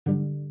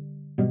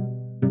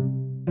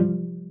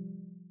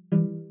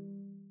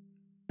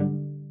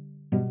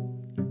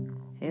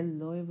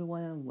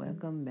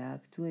welcome back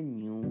to a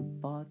new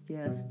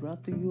podcast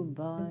brought to you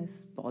by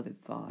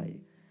Spotify.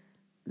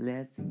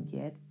 Let's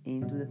get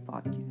into the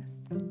podcast.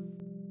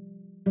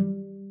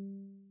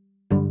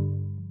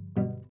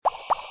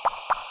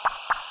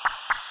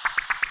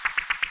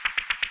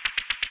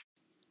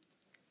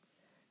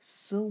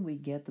 So, we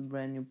get a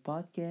brand new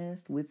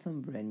podcast with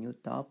some brand new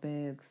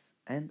topics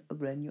and a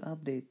brand new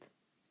update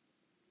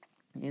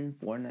in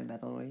Fortnite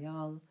Battle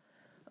Royale.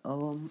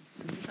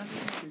 This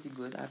update is pretty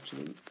good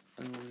actually.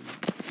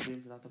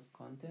 There's a lot of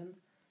content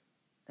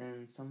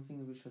and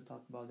something we should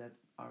talk about that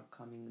are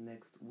coming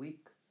next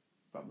week,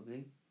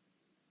 probably.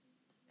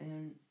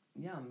 And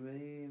yeah, I'm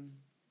really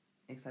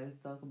excited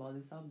to talk about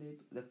this update.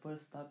 The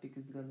first topic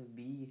is gonna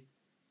be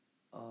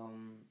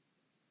um,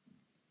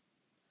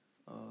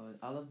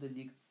 all of the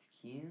leaked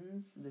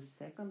skins. The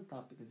second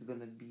topic is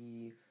gonna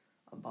be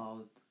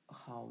about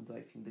how do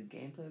I think the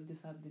gameplay of this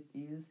update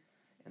is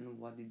and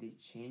what did they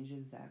change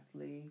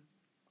exactly.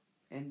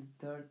 And the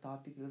third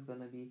topic is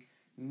gonna be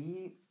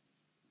me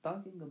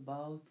talking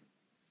about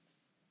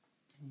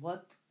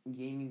what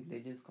gaming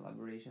legends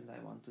collaborations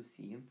I want to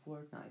see in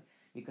Fortnite,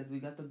 because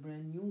we got a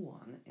brand new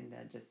one and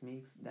that just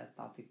makes that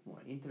topic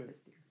more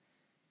interesting.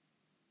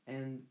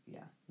 And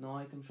yeah, no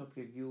item shop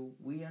review.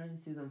 We are in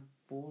season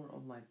 4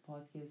 of my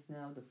podcast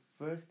now, the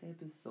first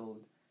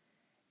episode,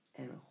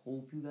 and I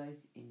hope you guys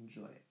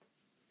enjoy it.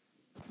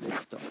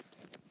 Let's start.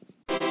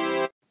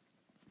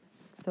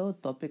 So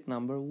topic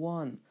number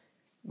 1,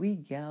 we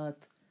got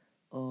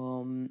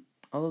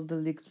all of the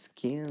leaked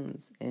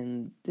skins,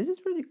 and this is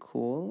pretty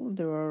cool.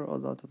 There are a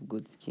lot of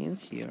good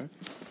skins here,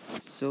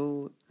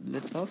 so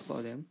let's talk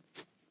about them.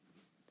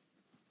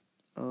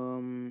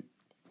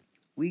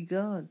 We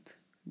got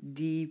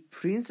the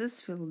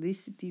Princess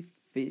Felicity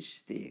fish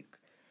stick.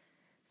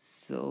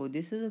 So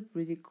this is a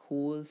pretty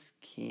cool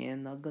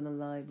skin, not gonna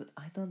lie, but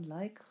I don't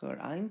like her.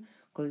 I'm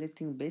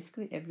collecting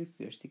basically every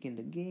fish stick in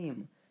the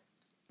game,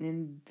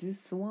 and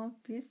this one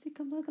fish stick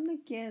I'm not gonna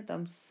get.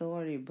 I'm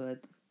sorry,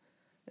 but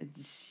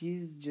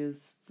she's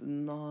just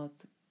not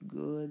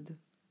good.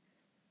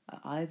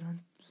 I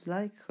don't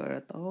like her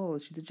at all.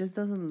 She just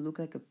doesn't look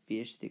like a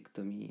fish stick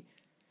to me.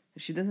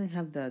 She doesn't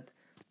have that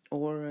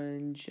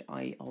orange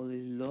I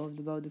always loved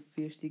about the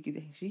fish stick.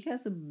 She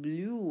has a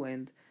blue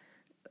and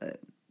uh,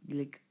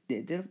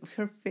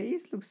 her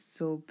face looks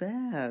so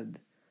bad.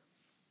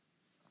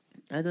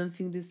 I don't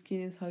think the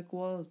skin is high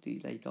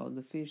quality like all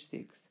the fish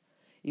sticks.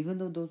 Even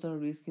though those are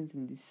reskins,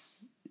 and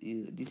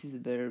this is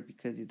better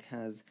because it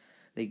has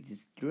like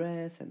this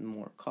dress and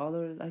more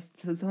colors, I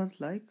still don't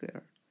like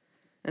her.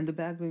 And the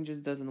backbling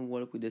just doesn't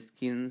work with the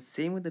skin.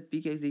 Same with the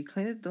pickaxe, they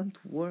kinda don't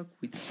work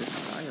with the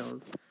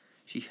styles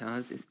she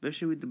has,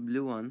 especially with the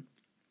blue one.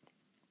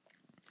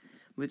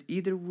 But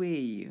either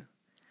way,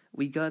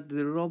 we got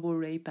the Robo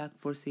Ray pack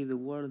for Save the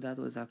World. That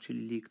was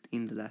actually leaked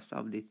in the last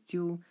update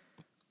too,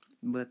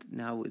 but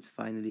now it's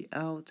finally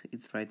out.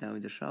 It's right now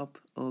in the shop.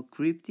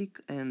 Cryptic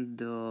and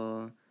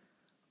the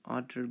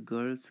other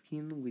girl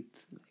skin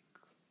with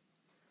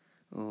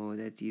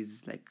that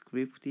is like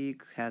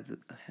Cryptic has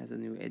a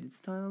new edit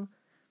style.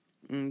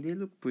 They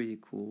look pretty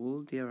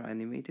cool. They are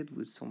animated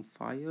with some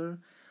fire.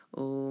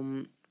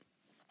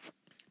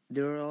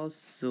 There are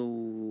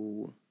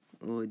also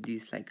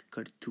this like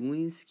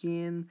cartoony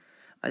skin.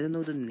 I don't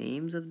know the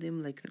names of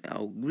them. Like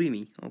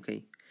Greamy.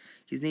 Okay,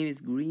 his name is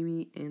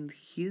Greamy, and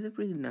he's a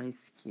pretty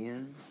nice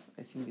skin.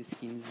 I think the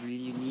skin is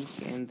really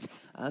unique, and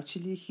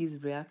actually he's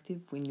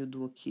reactive. When you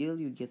do a kill,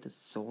 you get a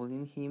soul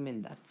in him,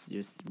 and that's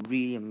just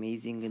really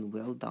amazing and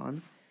well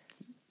done.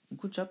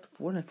 Good job to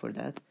Fortnite for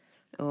that.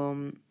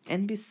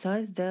 And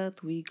besides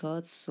that, we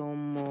got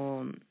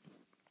some.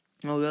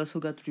 We also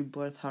got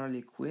Rebirth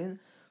Harley Quinn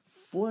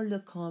for the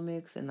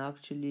comics, and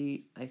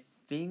actually, I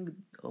think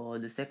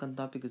the second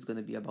topic is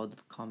gonna be about the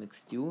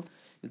comics too,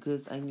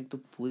 because I need to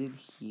put it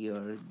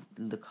here.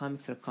 The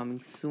comics are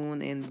coming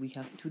soon, and we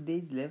have 2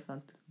 days left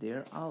until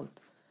they're out.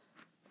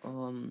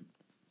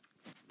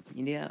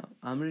 Yeah,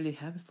 I'm really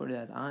happy for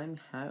that. I'm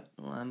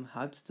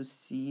hyped to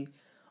see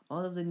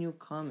all of the new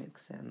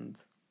comics and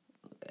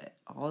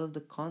all of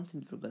the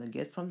content we're gonna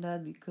get from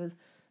that, because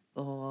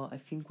I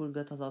think we'll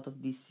get a lot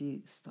of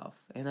DC stuff,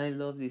 and I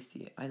love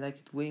DC. I like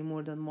it way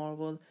more than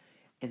Marvel,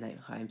 and I'm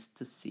hyped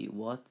to see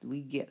what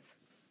we get.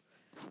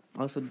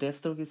 Also,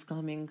 Deathstroke is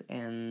coming,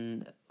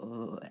 and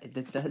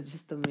that's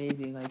just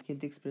amazing. I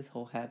can't express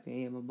how happy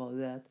I am about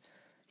that.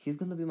 He's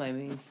gonna be my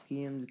main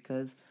skin,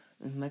 because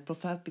my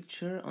profile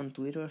picture on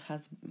Twitter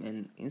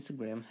and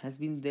Instagram has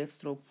been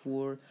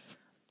Deathstroke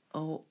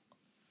oh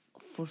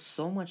for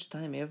so much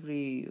time.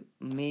 Every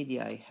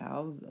media I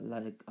have,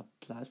 like a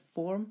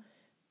platform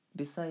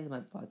besides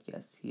my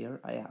podcast here,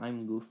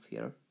 I'm Guff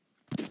here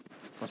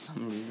for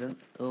some reason.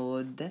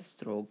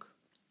 Deathstroke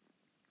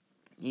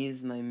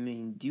is my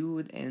main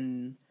dude,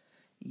 and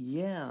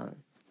yeah,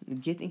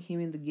 getting him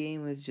in the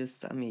game is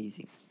just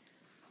amazing.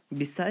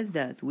 Besides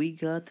that, we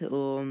got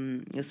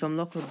some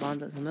local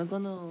bundles. I'm not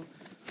gonna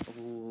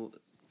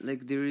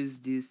like there is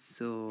this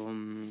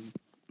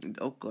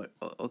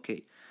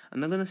okay. I'm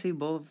not gonna say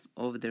both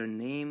of their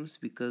names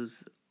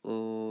because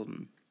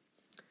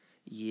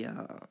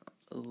Yeah,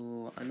 I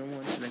don't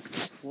want to like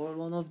explore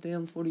one of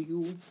them for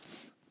you,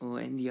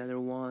 and the other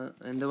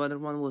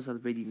one was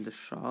already in the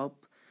shop.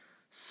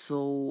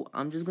 So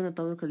I'm just gonna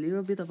talk a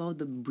little bit about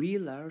the Brie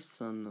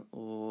Larson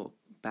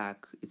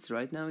pack. It's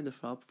right now in the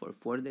shop for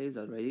 4 days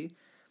already,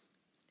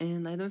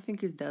 and I don't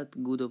think it's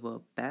that good of a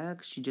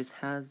pack. She just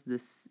has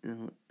this,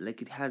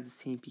 like it has the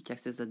same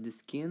pickaxes as the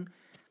skin,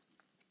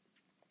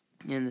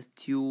 and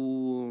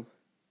two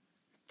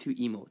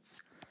emotes.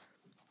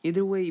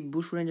 Either way,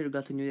 Bushranger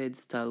got a new edit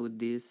style with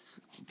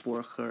this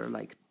for her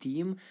like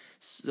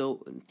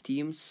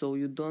So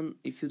you don't,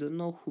 if you don't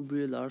know who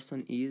Brie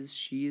Larson is,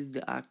 she is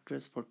the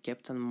actress for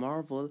Captain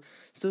Marvel.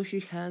 So she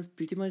has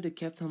pretty much the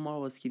Captain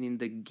Marvel skin in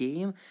the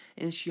game,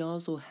 and she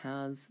also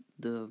has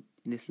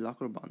this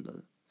locker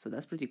bundle. So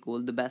that's pretty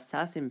cool. The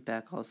Assassin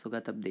pack also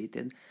got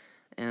updated,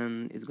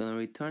 and it's gonna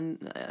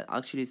return.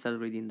 Actually, it's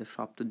already in the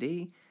shop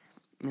today.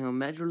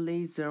 Major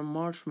Lazer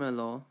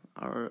Marshmallow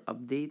are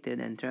updated,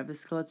 and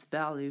Travis Scott's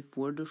value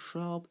for the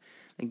shop,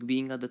 like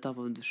being at the top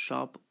of the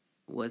shop,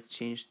 was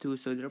changed too,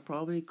 so they're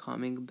probably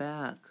coming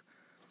back.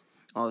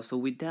 Also,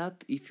 with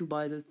that, if you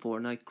buy the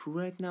Fortnite crew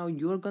right now,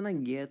 you're gonna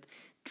get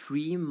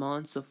 3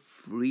 months of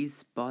free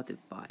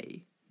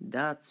Spotify.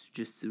 That's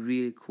just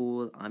really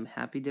cool. I'm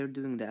happy they're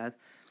doing that.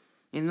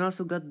 And we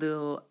also got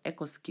the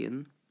Echo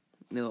skin.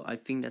 No, I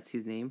think that's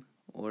his name.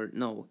 Or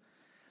no,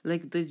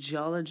 like the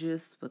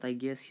geologist, but I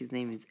guess his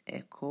name is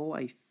Echo,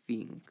 I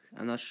think.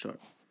 I'm not sure.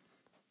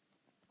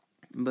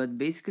 But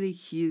basically,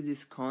 he's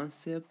this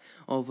concept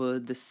of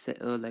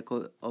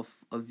of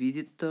a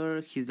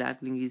visitor. His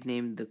backlink is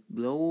named the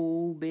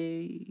Globe,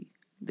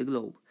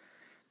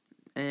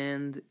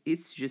 and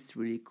it's just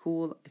really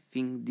cool. I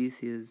think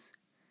this is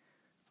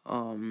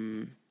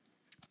um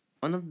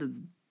one of the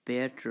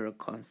better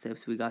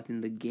concepts we got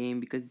in the game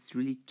because it's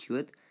really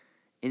cute,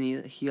 and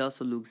he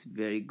also looks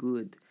very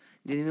good.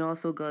 Then we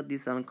also got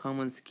this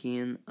uncommon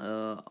skin.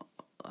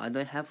 I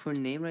don't have her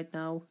name right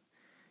now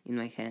in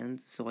my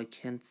hand, so I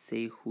can't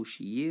say who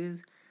she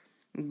is.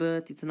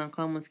 But it's an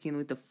uncommon skin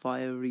with a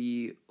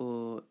fiery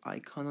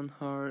icon on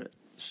her.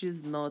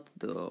 She's not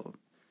the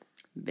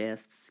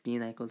best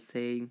skin, I could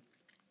say.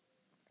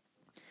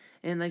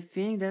 And I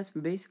think that's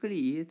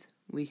basically it.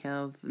 We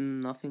have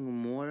nothing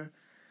more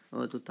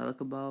to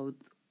talk about.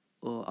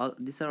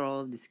 These are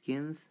all of the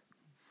skins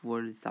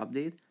for this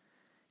update,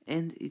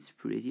 and it's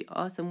pretty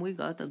awesome. We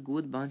got a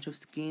good bunch of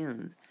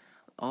skins.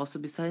 Also,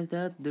 besides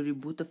that, the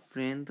reboot of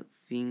Friend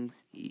things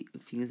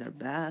are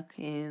back,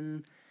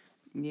 and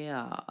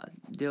yeah,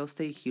 they'll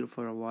stay here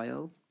for a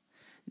while.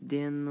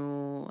 Then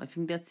I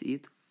think that's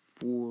it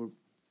for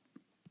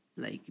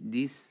like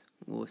this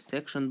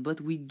section,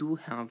 but we do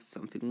have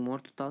something more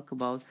to talk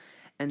about,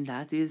 and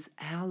that is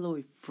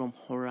Alloy from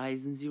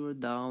Horizon Zero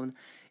Dawn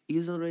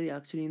is already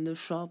actually in the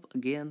shop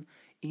again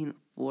in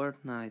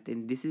Fortnite,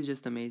 and this is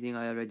just amazing.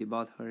 I already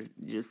bought her.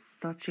 Just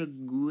such a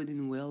good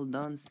and well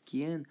done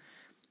skin.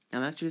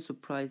 I'm actually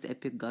surprised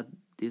Epic got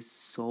this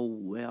so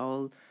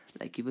well.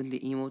 Like even the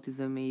emote is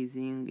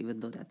amazing, even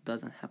though that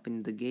doesn't happen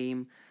in the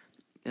game.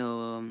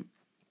 Um,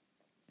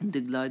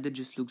 the glider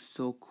just looks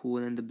so cool,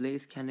 and the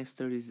blaze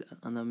canister is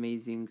an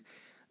amazing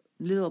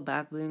little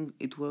backbling.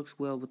 It works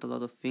well with a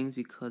lot of things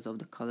because of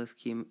the color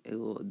scheme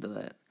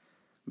the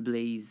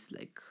blaze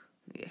like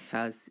it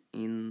has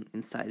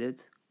inside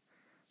it.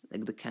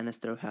 Like the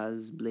canister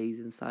has blaze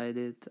inside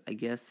it, I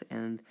guess,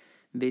 and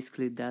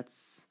basically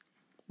that's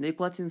like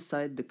what's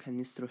inside the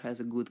canister has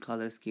a good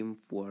color scheme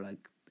for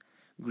like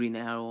green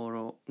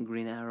arrow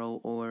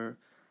or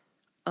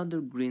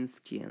other green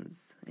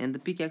skins. And the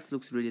pickaxe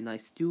looks really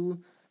nice too.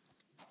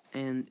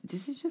 And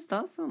this is just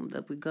awesome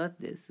that we got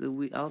this.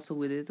 We also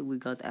with it we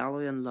got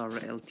Alloy and Lara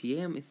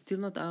LTM. It's still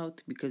not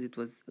out because it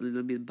was a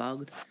little bit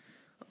bugged.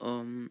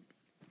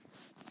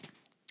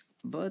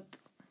 But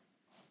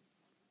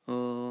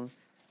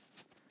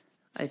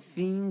I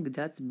think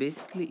that's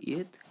basically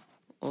it.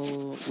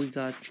 We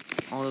got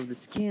all of the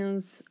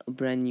skins, a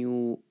brand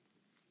new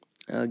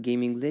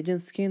Gaming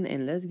Legend skin,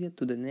 and let's get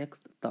to the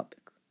next topic.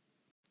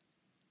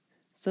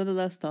 So the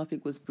last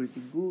topic was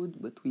pretty good,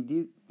 but we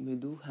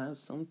do have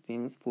some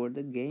things for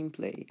the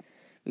gameplay.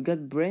 We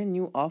got brand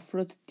new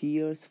off-road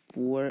tiers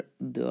for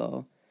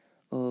the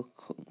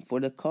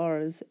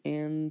cars,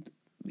 and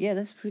yeah,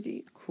 that's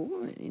pretty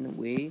cool in a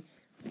way.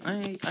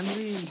 I'm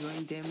really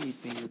enjoying them.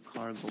 It makes the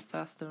car go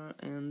faster,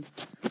 and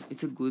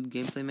it's a good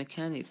gameplay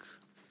mechanic.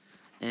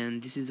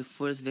 And this is the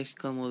first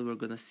vehicle mode we're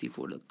gonna see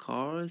for the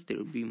cars. There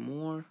will be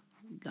more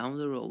down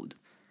the road.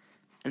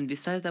 And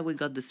besides that, we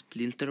got the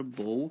Splinter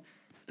Bow.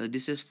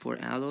 This is for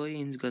Alloy,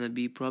 and it's gonna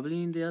be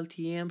probably in the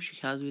LTM she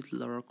has with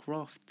Lara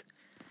Croft.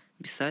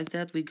 Besides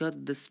that, we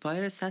got the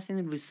Spire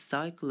Assassin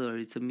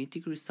Recycler. It's a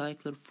mythic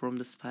recycler from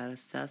the Spire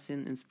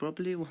Assassin. It's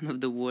probably one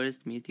of the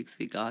worst mythics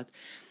we got.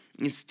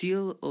 It's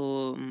still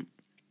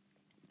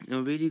a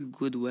really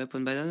good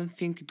weapon, but I don't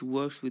think it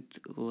works with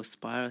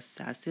Spire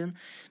Assassin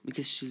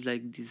because she's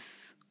like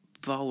this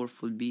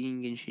powerful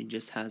being and she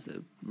just has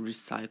a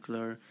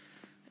recycler,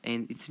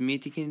 and it's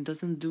mythic and it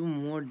doesn't do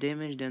more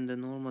damage than the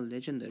normal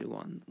legendary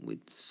one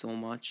with so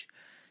much.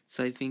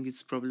 So I think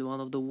it's probably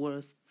one of the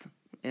worst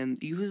and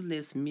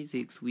useless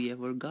mythics we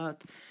ever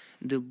got.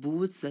 The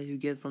boots that you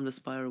get from the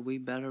Spire are way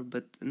better,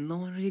 but no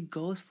one really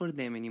goes for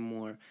them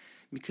anymore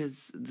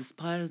because the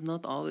Spire is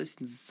not always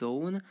in the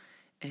zone,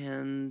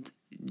 and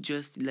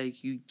just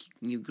like you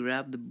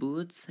grab the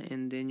boots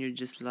and then you're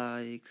just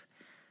like,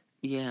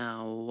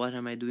 yeah, what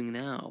am I doing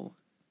now?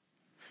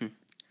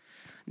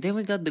 Then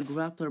we got the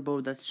grappler bow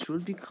that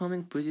should be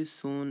coming pretty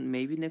soon,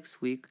 maybe next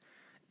week,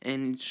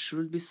 and it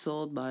should be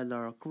sold by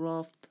Lara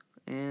Croft.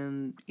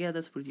 And yeah,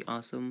 that's pretty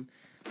awesome.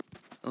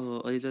 A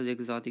little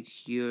exotic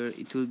here.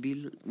 It will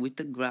be with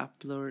the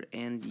grappler,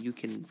 and you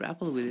can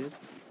grapple with it,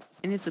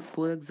 and it's a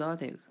cool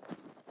exotic.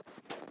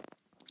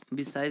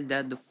 Besides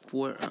that,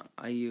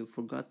 I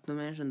forgot to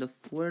mention the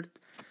fourth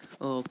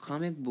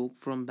comic book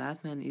from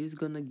Batman is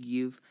gonna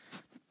give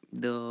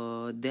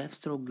the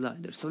Deathstroke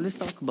glider. So let's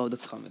talk about the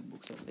comic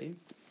books, okay?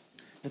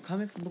 The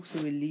comic books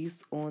are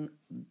released on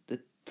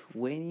the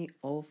 20th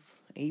of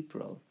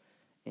April,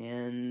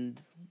 and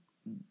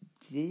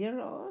they are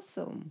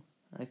awesome.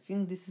 I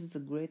think this is a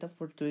great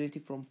opportunity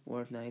from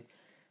Fortnite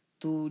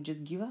to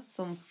just give us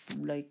some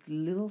like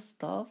little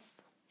stuff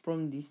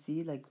from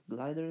DC, like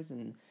gliders,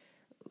 and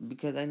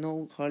because I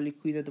know Harley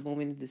Quinn at the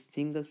moment is a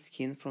single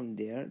skin from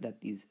there that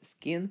is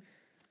skin,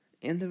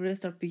 and the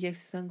rest are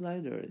pickaxes and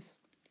gliders.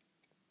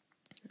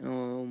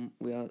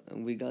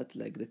 We got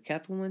like the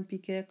Catwoman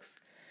pickaxe,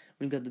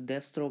 we got the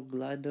Deathstroke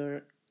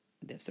glider.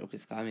 Deathstroke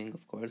is coming,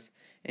 of course,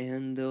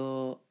 and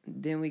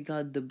then we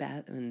got the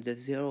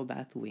Zero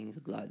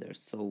Batwing glider.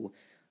 So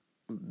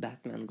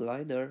Batman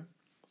glider,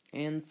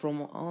 and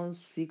from all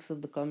six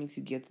of the comics,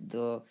 you get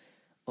the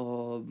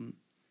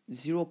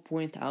 0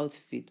 point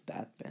outfit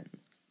Batman,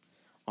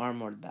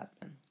 armored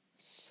Batman.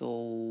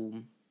 So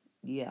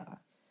yeah,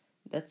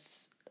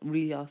 that's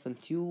really awesome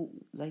too.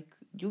 Like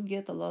you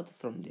get a lot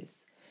from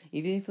this.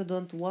 Even if you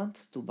don't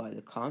want to buy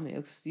the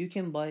comics, you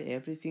can buy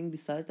everything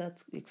besides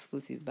that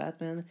exclusive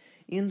Batman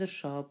in the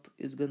shop.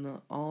 It's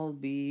gonna all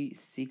be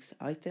 6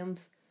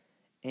 items,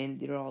 and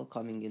they're all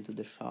coming into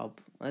the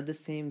shop at the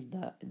same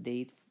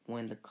date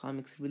when the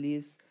comics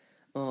release.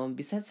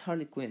 Besides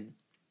Harley Quinn,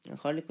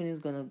 Harley Quinn is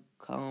gonna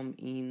come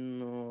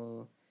in.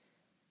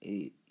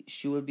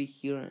 She will be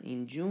here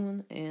in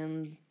June,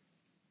 and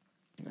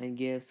I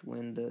guess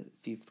when the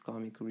fifth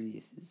comic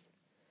releases.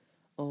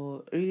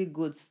 Really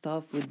good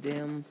stuff with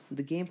them.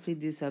 The gameplay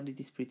this update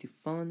is pretty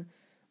fun.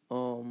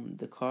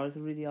 The cars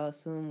are really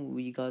awesome.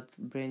 We got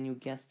brand new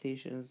gas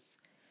stations,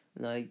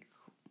 like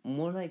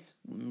more like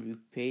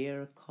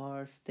repair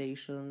car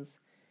stations,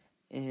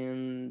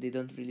 and they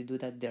don't really do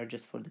that. They're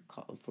just for the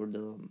car, for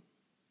the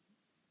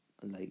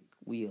like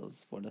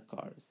wheels for the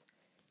cars,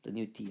 the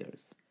new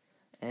tiers,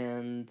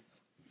 and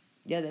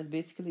yeah, that's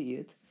basically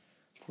it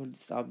for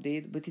this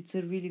update. But it's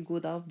a really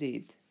good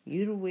update.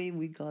 Either way,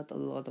 we got a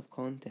lot of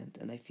content,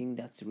 and I think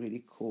that's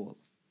really cool.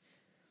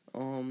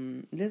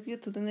 Let's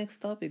get to the next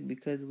topic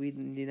because we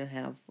didn't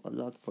have a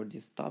lot for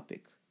this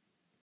topic.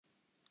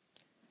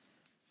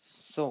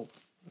 So,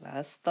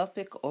 last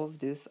topic of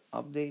this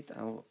update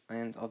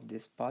and of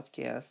this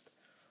podcast,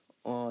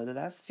 the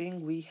last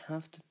thing we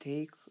have to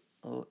take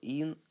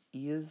in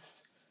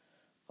is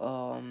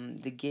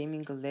the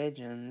gaming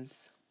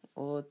legends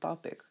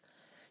topic.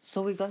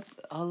 So we got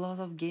a lot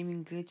of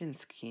gaming legend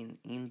skin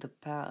in the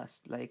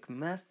past, like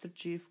Master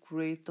Chief,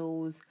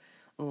 Kratos,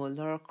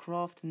 Lara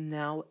Croft,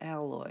 now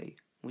Aloy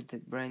with the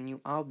brand new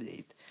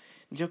update.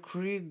 They're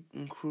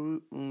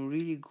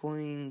really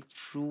going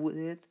through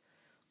it,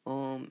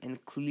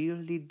 and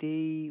clearly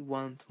they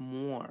want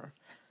more.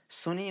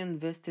 Sony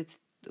invested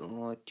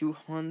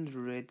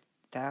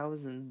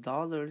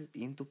 $200,000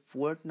 into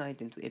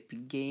Fortnite, into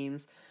Epic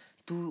Games,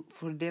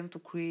 for them to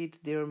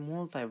create their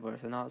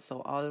multiverse, and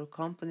also other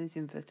companies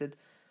invested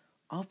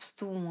up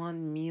to $1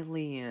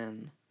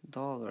 million,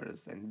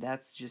 and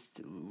that's just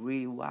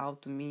really wow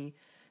to me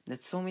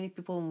that so many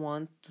people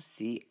want to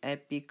see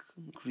Epic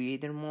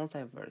create their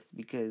multiverse,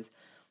 because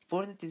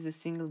Fortnite is a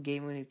single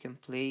game where you can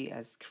play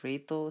as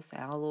Kratos,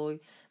 Aloy,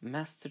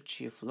 Master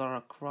Chief,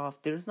 Lara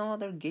Croft. There's no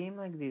other game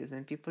like this,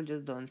 and people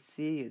just don't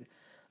see it.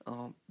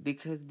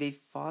 Because they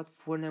thought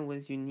Fortnite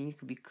was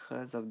unique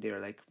because of their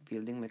like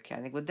building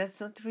mechanic, but that's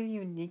not really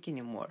unique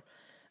anymore.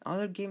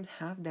 Other games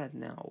have that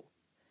now.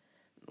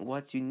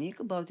 What's unique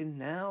about it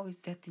now is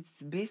that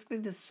it's basically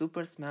the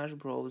Super Smash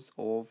Bros.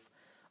 Of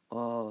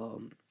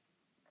um,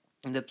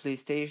 the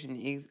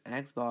PlayStation,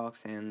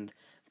 Xbox, and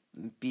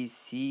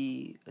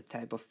PC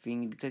type of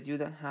thing, because you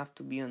don't have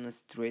to be on a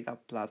straight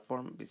up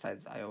platform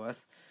besides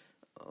iOS.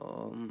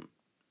 Um,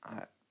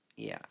 I,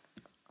 yeah.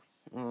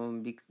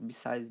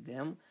 Besides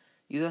them,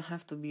 you don't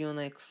have to be on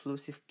an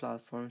exclusive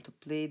platform to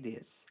play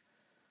this.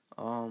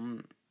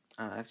 Um,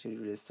 I'm actually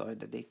really sorry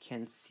that they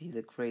can't see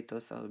the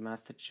Kratos or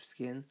Master Chief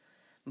skin,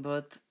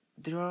 but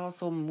there are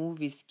also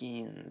movie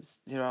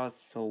skins. There are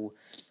also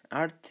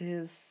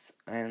artists,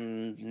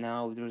 and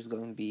now there's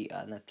going to be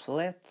an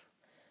athlete.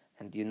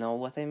 And you know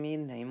what I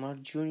mean?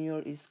 Neymar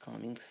Jr. is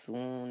coming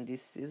soon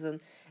this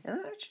season, and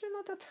I'm actually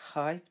not that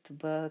hyped,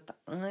 but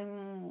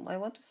I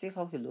want to see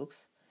how he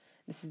looks.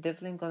 This is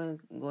definitely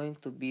going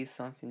to be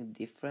something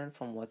different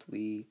from what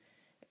we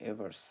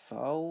ever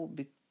saw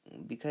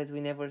because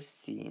we never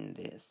seen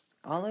this.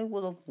 Ali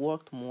would have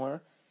worked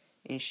more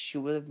and she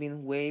would have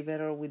been way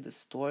better with the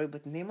story,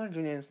 but Neymar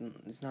Jr.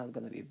 is not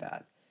gonna be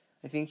bad.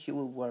 I think he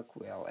will work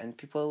well and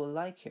people will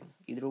like him.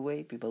 Either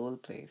way, people will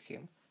play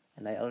him,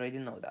 and I already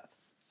know that.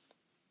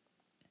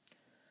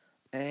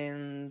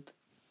 And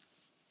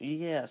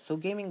yeah, so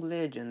Gaming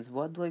Legends,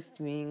 what do I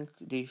think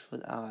they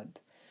should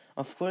add?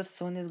 Of course,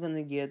 Sony is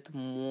gonna get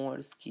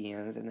more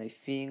skins, and I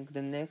think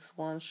the next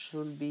one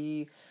should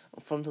be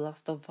from The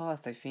Last of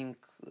Us. I think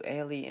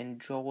Ellie and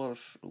Joel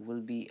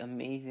will be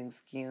amazing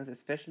skins,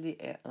 especially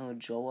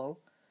Joel.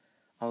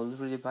 I will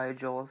really buy a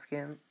Joel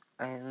skin,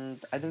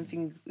 and I don't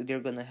think they're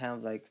gonna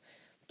have like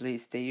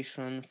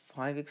PlayStation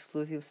 5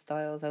 exclusive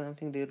styles. I don't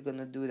think they're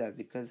gonna do that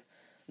because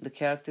the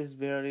characters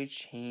barely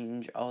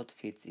change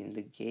outfits in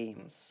the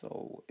game,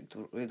 so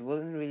it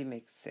wouldn't really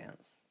make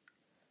sense.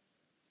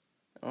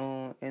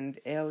 And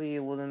Ellie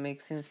wouldn't make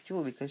sense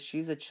too because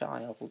she's a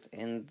child,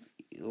 and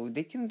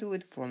they can do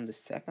it from the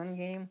second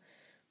game,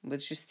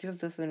 but she still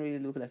doesn't really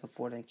look like a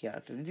Fortnite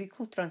character. They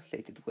could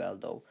translate it well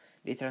though.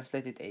 They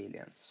translated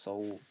Alien,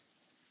 so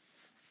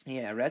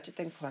yeah, Ratchet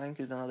and Clank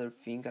is another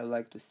thing I would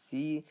like to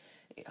see,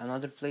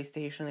 another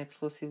PlayStation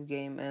exclusive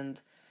game, and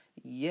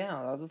yeah,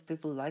 a lot of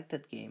people like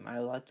that game. I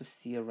would like to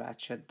see a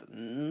Ratchet.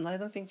 I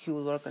don't think he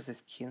will work as a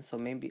skin, so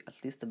maybe at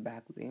least a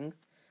backlink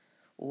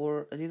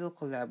or a little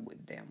collab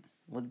with them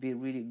would be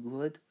really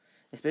good.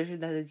 Especially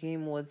that the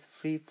game was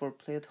free for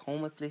play at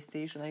home at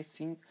PlayStation. I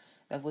think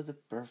that was a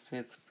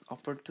perfect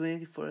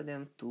opportunity for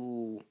them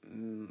to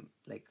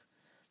like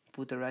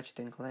put a Ratchet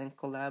and Clank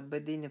collab,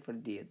 but they never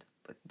did.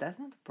 But that's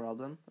not a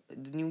problem.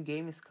 The new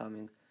game is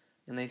coming,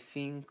 and I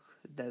think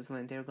that's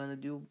when they're gonna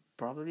do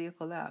probably a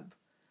collab.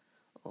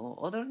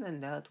 Other than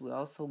that, we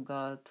also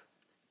got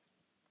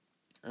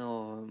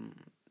um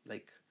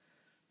like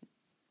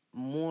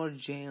more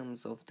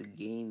gems of the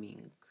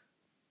gaming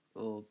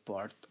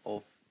part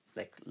of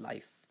like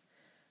life.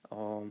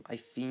 I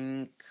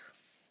think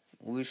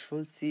we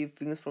should see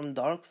things from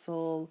Dark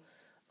Soul,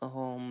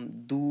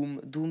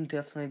 Doom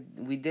definitely,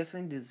 we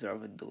definitely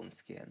deserve a Doom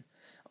skin.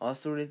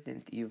 Also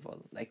Resident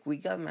Evil, like we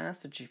got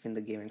Master Chief in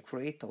the game and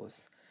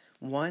Kratos.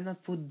 Why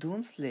not put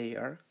Doom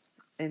Slayer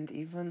and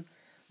even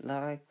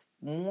like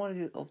more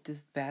of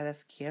these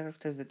badass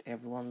characters that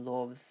everyone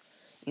loves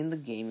in the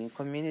gaming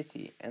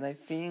community? And I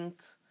think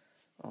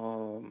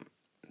um,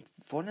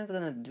 Fortnite's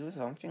gonna do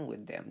something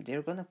with them.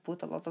 They're gonna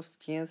put a lot of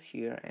skins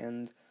here,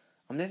 and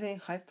I'm definitely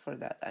hyped for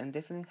that. I'm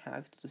definitely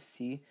hyped to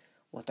see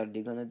what are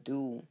they gonna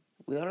do.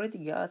 We already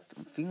got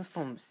things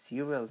from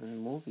serials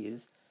and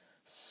movies,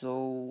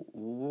 so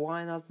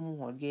why not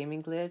more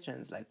gaming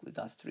legends? Like we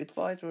got Street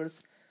Fighters,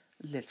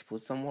 let's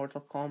put some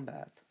Mortal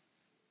Kombat.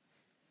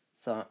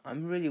 So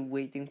I'm really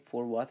waiting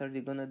for what are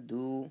they gonna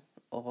do.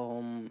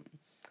 Um,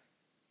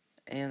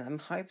 and I'm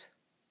hyped.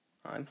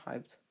 I'm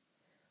hyped.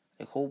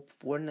 I hope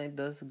Fortnite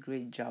does a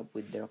great job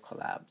with their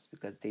collabs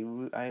because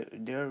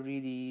they're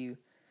really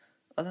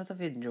a lot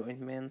of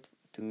enjoyment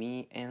to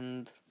me,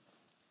 and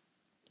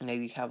like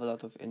they have a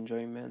lot of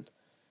enjoyment.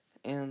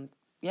 And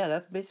yeah,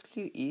 that's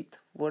basically it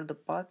for the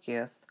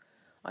podcast.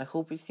 I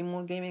hope we see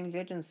more Gaming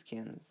Legends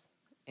skins,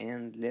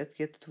 and let's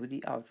get to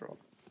the outro.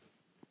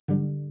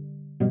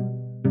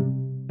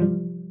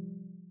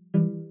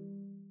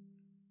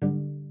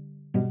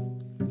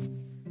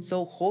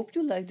 So hope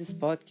you like this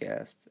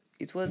podcast.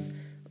 It was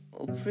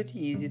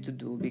pretty easy to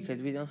do because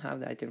we don't have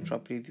the item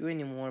shop review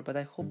anymore, but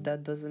I hope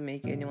that doesn't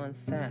make anyone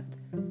sad.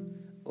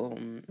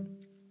 Um,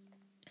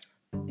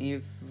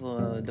 if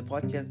the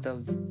podcast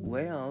does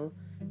well,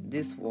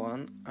 this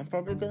one, I'm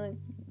probably gonna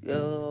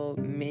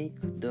make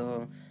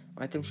the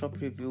item shop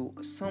review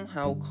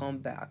somehow come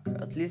back.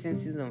 At least in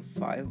season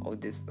 5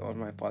 of this or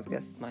my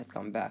podcast, it might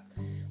come back.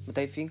 But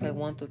I think I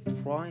want to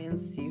try and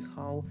see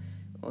how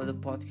the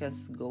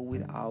podcasts go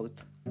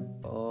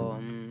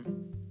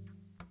um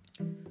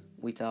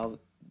without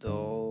the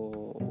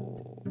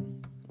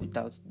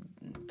without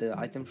the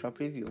item shop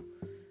review.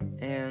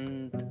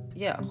 And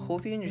yeah,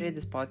 hope you enjoyed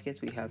this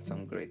podcast. We had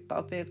some great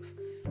topics,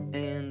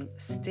 and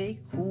stay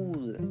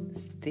cool,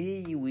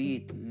 stay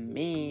with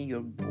me,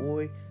 your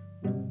boy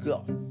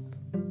Guff,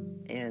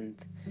 and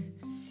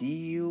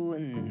see you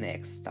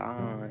next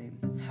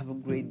time. Have a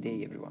great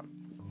day, everyone.